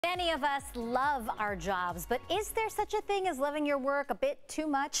Many of us love our jobs, but is there such a thing as loving your work a bit too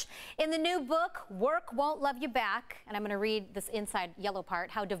much? In the new book, Work Won't Love You Back, and I'm going to read this inside yellow part,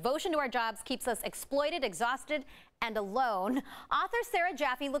 how devotion to our jobs keeps us exploited, exhausted, and alone. Author Sarah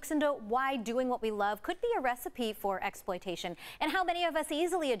Jaffe looks into why doing what we love could be a recipe for exploitation, and how many of us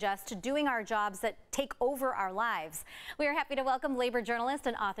easily adjust to doing our jobs that take over our lives. We are happy to welcome labor journalist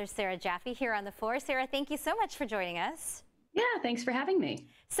and author Sarah Jaffe here on the floor. Sarah, thank you so much for joining us. Yeah, thanks for having me.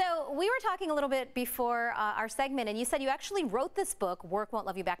 So we were talking a little bit before our segment, and you said you actually wrote this book, Work Won't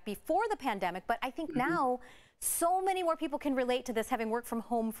Love You Back, before the pandemic, but I think now so many more people can relate to this, having worked from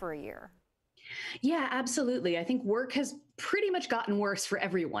home for a year. Yeah, absolutely. I think work has pretty much gotten worse for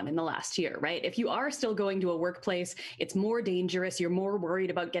everyone in the last year, right? If you are still going to a workplace, it's more dangerous. You're more worried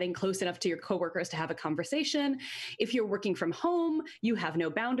about getting close enough to your coworkers to have a conversation. If you're working from home, you have no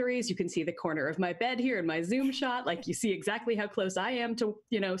boundaries. You can see the corner of my bed here in my Zoom shot. Like, you see exactly how close I am to,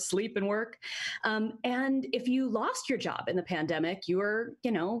 sleep and work. And if you lost your job in the pandemic, you're,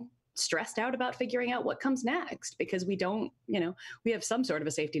 stressed out about figuring out what comes next, because we don't, we have some sort of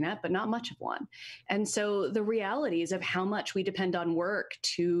a safety net, but not much of one. And so the realities of how much we depend on work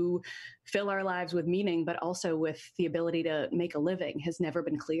to fill our lives with meaning, but also with the ability to make a living, has never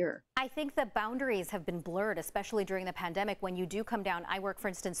been clearer. I think the boundaries have been blurred, especially during the pandemic. When you do come down, I work, for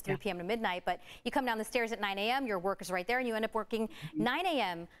instance, 3 p.m. to midnight, but you come down the stairs at 9 a.m., your work is right there, and you end up working 9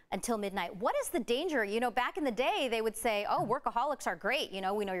 a.m. until midnight. What is the danger? Back in the day, they would say, oh, workaholics are great. We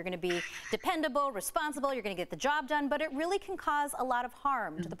know you're going to be dependable, responsible, you're going to get the job done, but it really can cause a lot of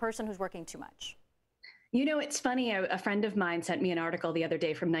harm to the person who's working too much. It's funny, a friend of mine sent me an article the other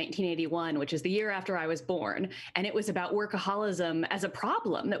day from 1981, which is the year after I was born, and it was about workaholism as a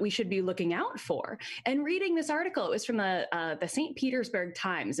problem that we should be looking out for. And reading this article, it was from the St. Petersburg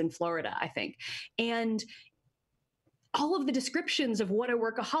Times in Florida, I think, and all of the descriptions of what a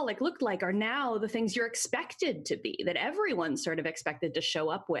workaholic looked like are now the things you're expected to be, that everyone's sort of expected to show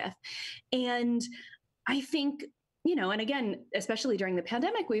up with. And I think, and again, especially during the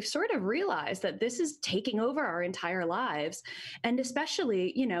pandemic, we've sort of realized that this is taking over our entire lives. And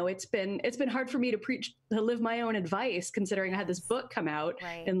especially, it's been hard for me to live my own advice, considering I had this book come out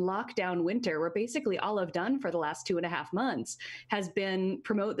in lockdown winter, where basically all I've done for the last 2.5 months has been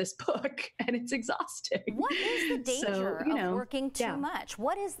promote this book, and it's exhausting. What is the danger of working too much?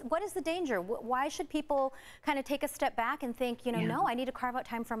 What is the danger? Why should people kind of take a step back and think, no, I need to carve out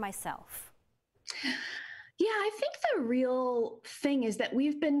time for myself? Yeah, I think the real thing is that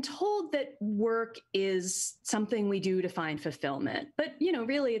we've been told that work is something we do to find fulfillment. But,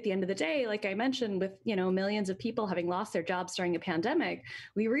 really at the end of the day, like I mentioned, with, millions of people having lost their jobs during a pandemic,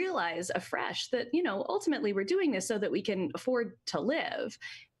 we realize afresh that, ultimately we're doing this so that we can afford to live.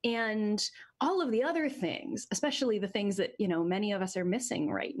 And all of the other things, especially the things that, many of us are missing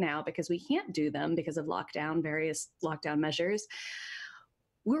right now because we can't do them because of various lockdown measures,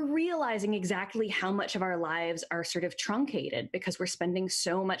 we're realizing exactly how much of our lives are sort of truncated because we're spending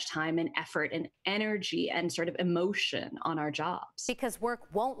so much time and effort and energy and sort of emotion on our jobs. Because work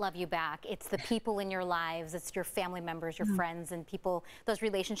won't love you back. It's the people in your lives, it's your family members, your friends, and people, those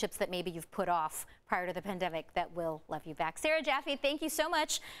relationships that maybe you've put off prior to the pandemic, that will love you back. Sarah Jaffe, thank you so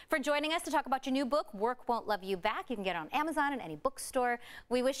much for joining us to talk about your new book, Work Won't Love You Back. You can get it on Amazon and any bookstore.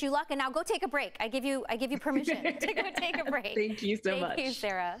 We wish you luck, and now go take a break. I give you permission to go take a break. Thank you so much. Thank you,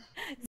 Sarah.